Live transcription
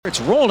It's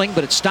rolling,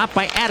 but it's stopped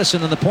by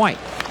Addison on the point.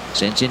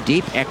 Sends in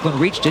deep. Eklund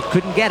reached it,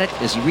 couldn't get it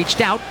as he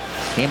reached out.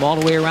 Came all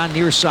the way around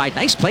near side.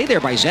 Nice play there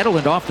by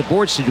Zetterlund off the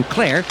boards to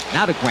Duclair.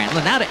 Now to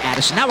Granlund, now to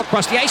Addison, now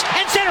across the ice.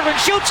 And Zetterlund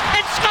shoots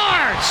and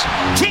scores!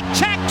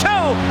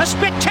 Tic-tac-toe! A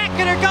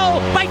spectacular goal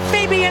by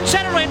Fabian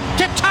Zetterlund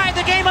to tie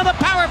the game on the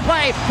power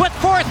play with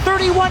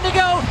 4:31 to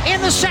go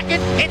in the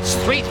second. It's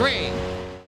 3-3.